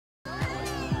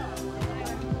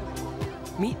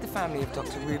Meet the family of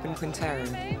Dr. Ruben Quintero.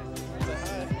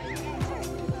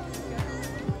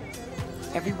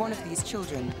 Every one of these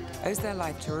children owes their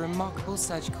life to a remarkable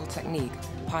surgical technique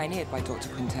pioneered by Dr.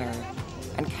 Quintero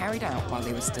and carried out while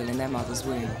they were still in their mother's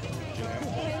womb.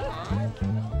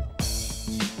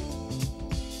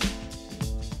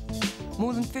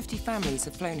 More than 50 families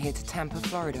have flown here to Tampa,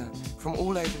 Florida, from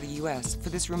all over the US for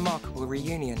this remarkable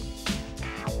reunion.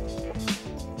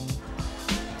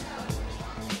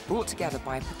 Brought together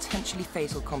by a potentially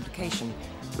fatal complication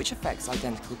which affects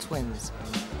identical twins.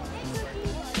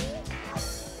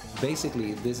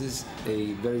 Basically, this is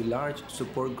a very large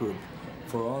support group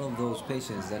for all of those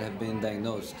patients that have been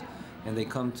diagnosed, and they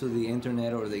come to the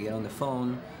internet or they get on the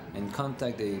phone and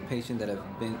contact a patient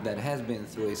that has been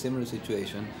through a similar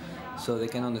situation, so they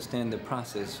can understand the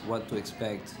process, what to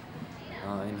expect,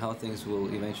 and how things will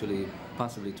eventually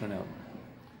possibly turn out.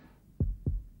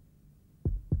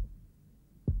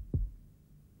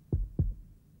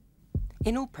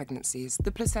 In all pregnancies,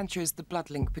 the placenta is the blood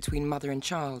link between mother and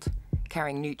child,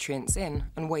 carrying nutrients in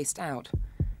and waste out.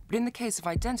 But in the case of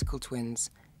identical twins,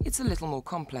 it's a little more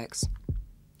complex.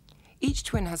 Each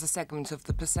twin has a segment of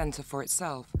the placenta for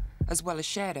itself, as well as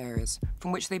shared areas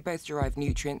from which they both derive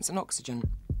nutrients and oxygen.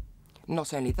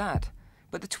 Not only that,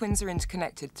 but the twins are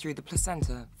interconnected through the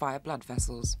placenta via blood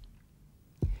vessels.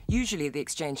 Usually the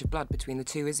exchange of blood between the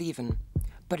two is even,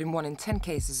 but in 1 in 10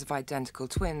 cases of identical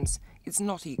twins, it's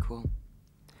not equal.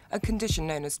 A condition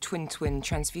known as twin-twin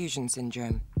transfusion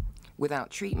syndrome. Without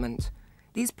treatment,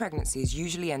 these pregnancies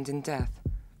usually end in death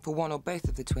for one or both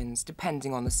of the twins,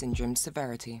 depending on the syndrome's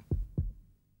severity.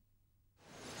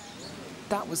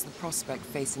 That was the prospect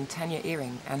facing Tanya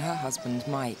Earring and her husband,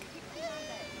 Mike.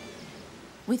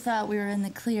 We thought we were in the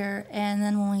clear, and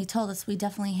then when he told us we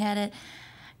definitely had it,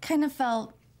 kind of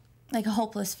felt like a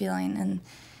hopeless feeling, and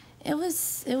it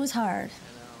was hard.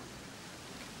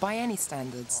 By any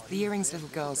standards, the Earrings' little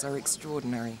girls are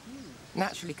extraordinary.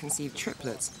 Naturally conceived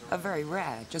triplets are very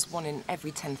rare, just 1 in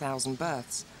every 10,000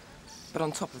 births. But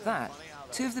on top of that,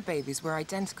 2 of the babies were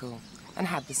identical and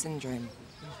had the syndrome.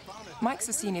 Mike's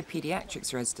a senior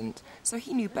pediatrics resident, so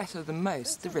he knew better than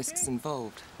most the risks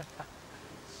involved.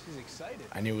 She's excited.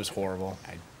 I knew it was horrible.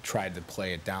 I tried to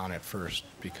play it down at first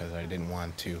because I didn't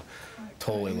want to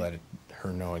totally let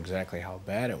her know exactly how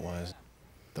bad it was.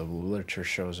 The literature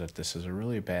shows that this is a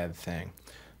really bad thing.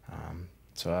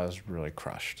 So I was really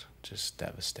crushed, just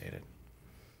devastated.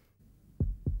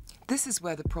 This is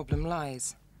where the problem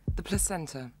lies, the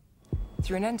placenta.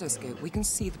 Through an endoscope, we can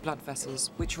see the blood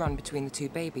vessels which run between the 2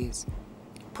 babies.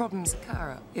 Problems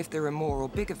occur if there are more or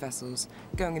bigger vessels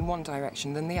going in one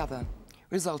direction than the other,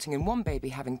 resulting in one baby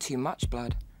having too much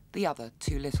blood, the other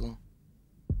too little.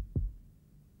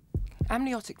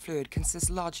 Amniotic fluid consists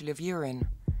largely of urine.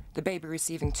 The baby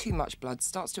receiving too much blood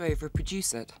starts to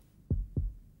overproduce it.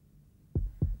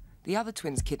 The other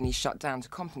twin's kidneys shut down to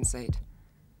compensate.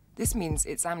 This means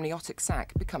its amniotic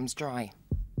sac becomes dry.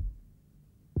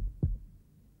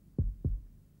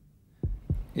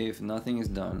 If nothing is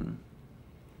done,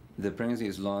 the pregnancy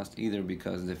is lost either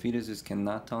because the fetuses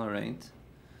cannot tolerate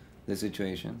the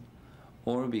situation,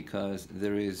 or because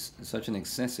there is such an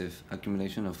excessive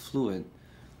accumulation of fluid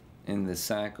in the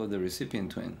sac of the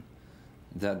recipient twin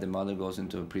that the mother goes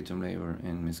into a preterm labor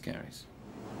and miscarries.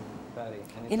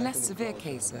 In less severe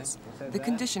cases, the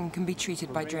condition can be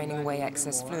treated by draining away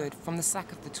excess fluid from the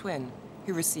sac of the twin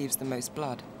who receives the most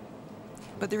blood.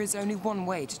 But there is only one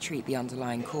way to treat the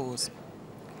underlying cause.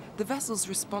 The vessels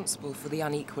responsible for the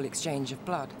unequal exchange of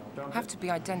blood have to be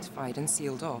identified and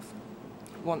sealed off.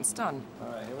 Once done,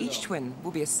 each twin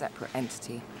will be a separate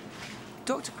entity.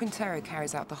 Dr. Quintero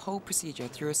carries out the whole procedure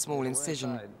through a small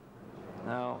incision.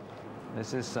 Now,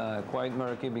 this is quite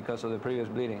murky because of the previous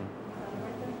bleeding.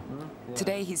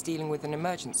 Today he's dealing with an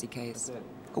emergency case,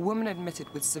 a woman admitted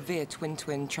with severe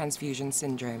twin-twin transfusion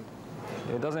syndrome.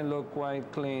 It doesn't look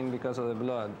quite clean because of the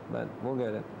blood, but we'll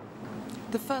get it.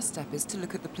 The first step is to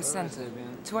look at the placenta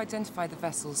to identify the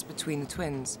vessels between the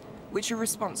twins, which are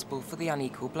responsible for the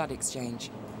unequal blood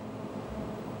exchange.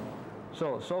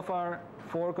 So far,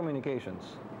 4 communications,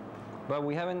 but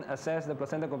we haven't assessed the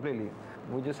placenta completely.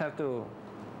 We just have to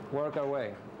work our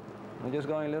way. We're just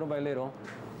going little by little.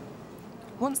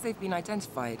 Once they've been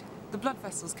identified, the blood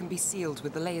vessels can be sealed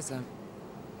with the laser.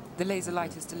 The laser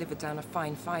light is delivered down a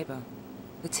fine fiber.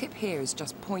 The tip here is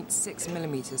just 0.6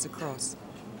 millimeters across.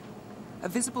 A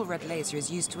visible red laser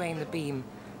is used to aim the beam,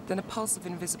 then a pulse of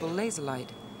invisible laser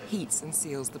light heats and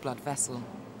seals the blood vessel.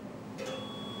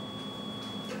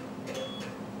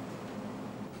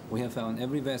 We have found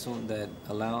every vessel that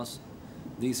allows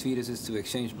these fetuses to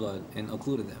exchange blood and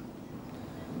occluded them.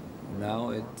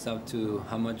 Now it's up to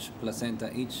how much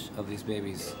placenta each of these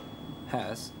babies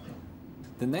has.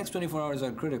 The next 24 hours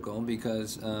are critical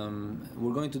because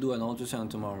we're going to do an ultrasound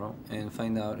tomorrow and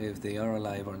find out if they are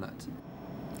alive or not.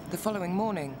 The following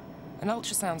morning, an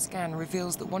ultrasound scan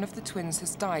reveals that one of the twins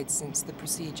has died since the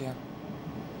procedure.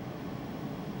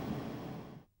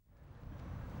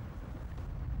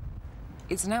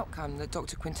 It's an outcome that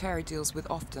Dr. Quintero deals with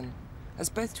often, as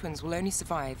both twins will only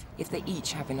survive if they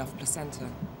each have enough placenta.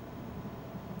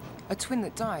 A twin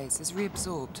that dies is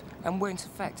reabsorbed and won't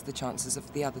affect the chances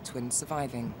of the other twins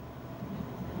surviving.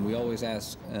 We always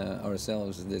ask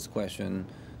ourselves this question: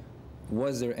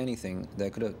 was there anything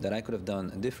that I could have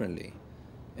done differently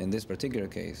in this particular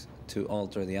case to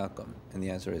alter the outcome? And the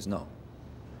answer is no.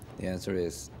 The answer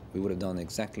is we would have done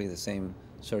exactly the same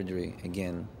surgery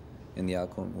again, and the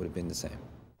outcome would have been the same.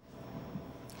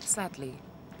 Sadly,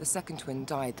 the second twin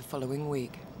died the following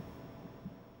week.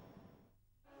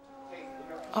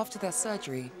 After their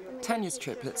surgery, Tanya's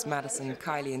triplets, Madison,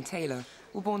 Kylie and Taylor,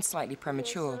 were born slightly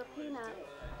premature.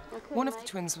 One of the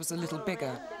twins was a little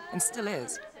bigger, and still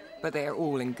is, but they are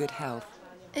all in good health.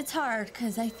 It's hard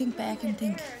because I think back and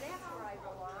think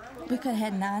we could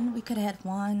have had none, we could have had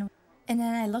one. And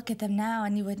then I look at them now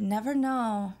and you would never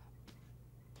know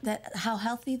how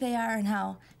healthy they are and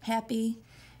how happy.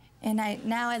 And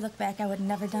now I look back, I would have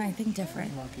never done anything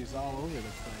different. Monkeys all over the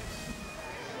place.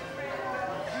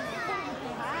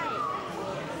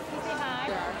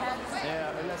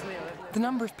 The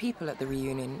number of people at the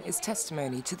reunion is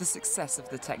testimony to the success of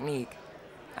the technique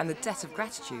and the debt of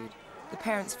gratitude the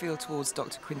parents feel towards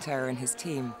Dr. Quintero and his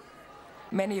team.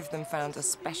 Many of them found a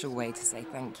special way to say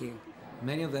thank you.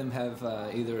 Many of them have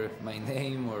either my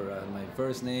name or my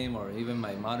first name or even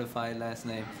my modified last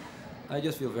name. I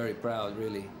just feel very proud,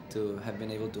 really, to have been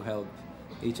able to help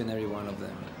each and every one of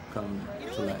them come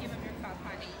to life.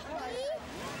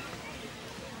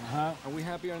 Are we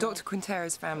happy or not? Dr.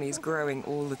 Quintero's family is growing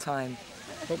all the time.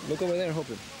 Look over there, Hope.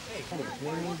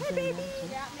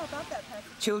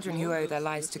 Children who owe their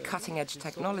lives to cutting-edge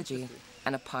technology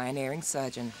and a pioneering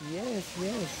surgeon. Yes,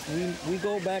 we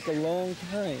go back a long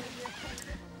time.